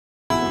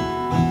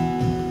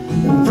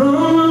And from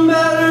a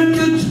battered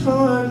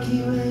guitar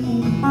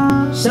came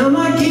sound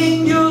like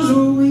angels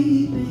were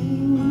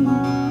weeping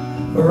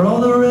for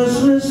all the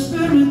restless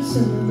spirits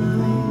in the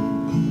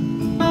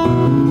night.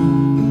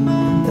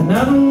 And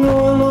I don't know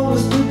how long I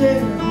stood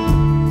there.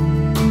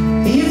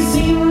 It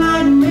seemed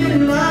like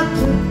midnight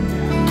turned.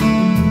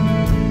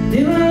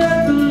 Then I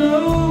let the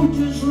load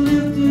just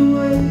lift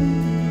away.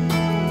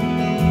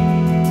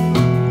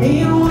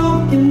 And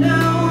walking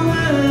down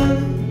that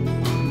alley,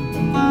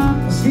 I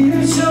was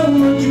feeling so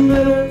much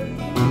better.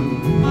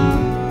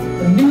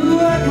 I knew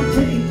I could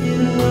take it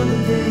another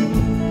day.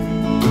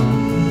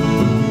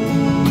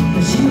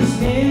 But she was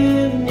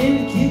standing in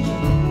the kitchen,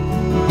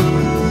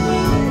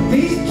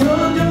 face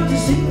turned up to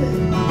see me,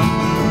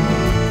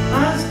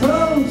 eyes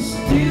closed,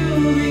 still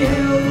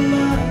beheld the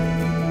light.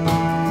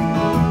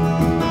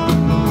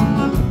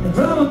 And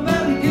from a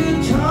battered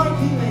guitar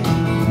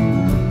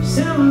came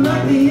sounding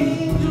like the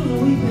angels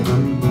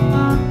weeping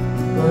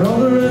for all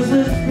the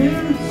restless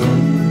spirits in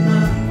the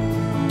night.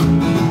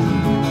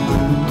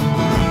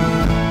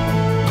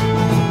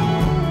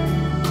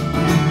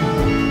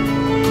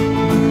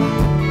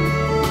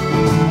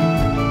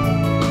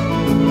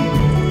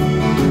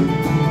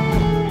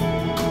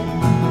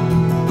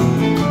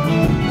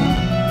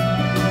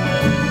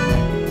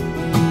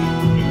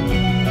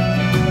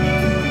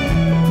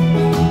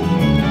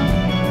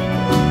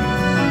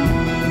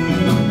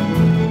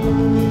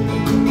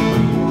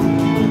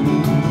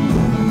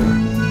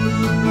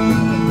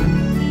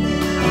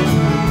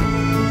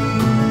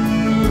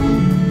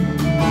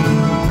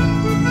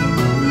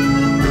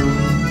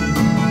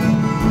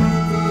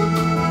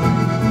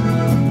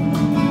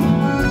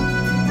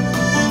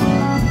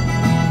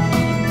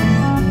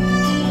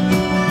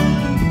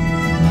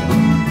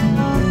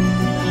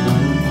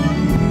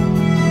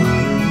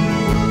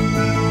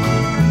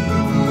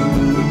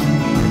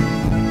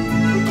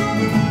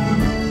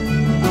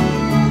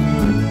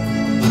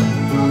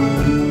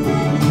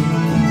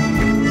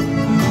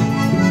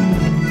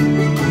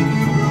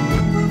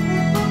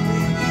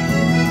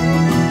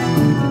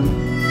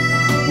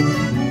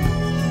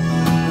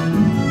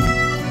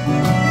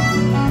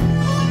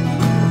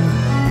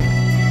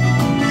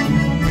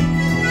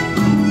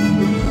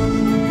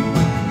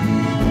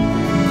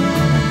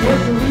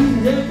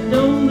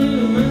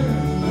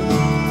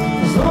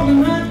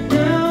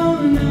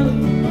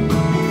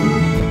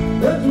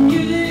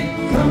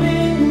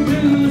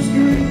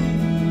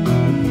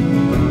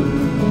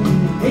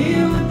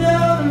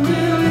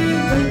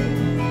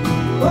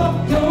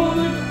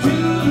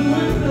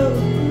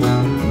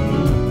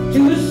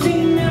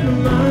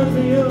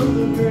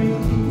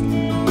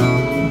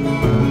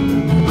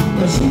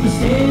 She was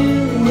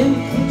standing in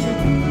the kitchen,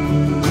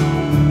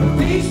 her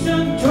face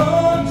turned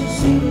towards the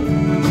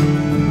ceiling,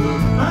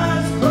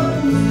 eyes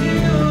closed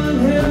still and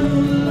held the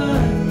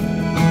light.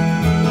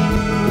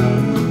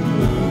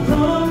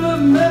 From a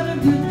metal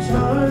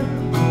guitar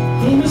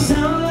came a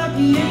sound like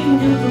the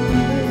angels were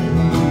weeping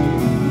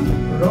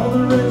for all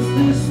the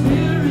restless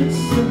spirits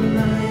in the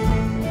night.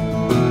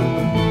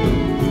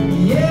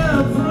 Yeah,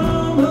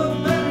 from a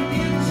metal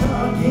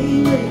guitar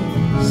came a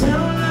sound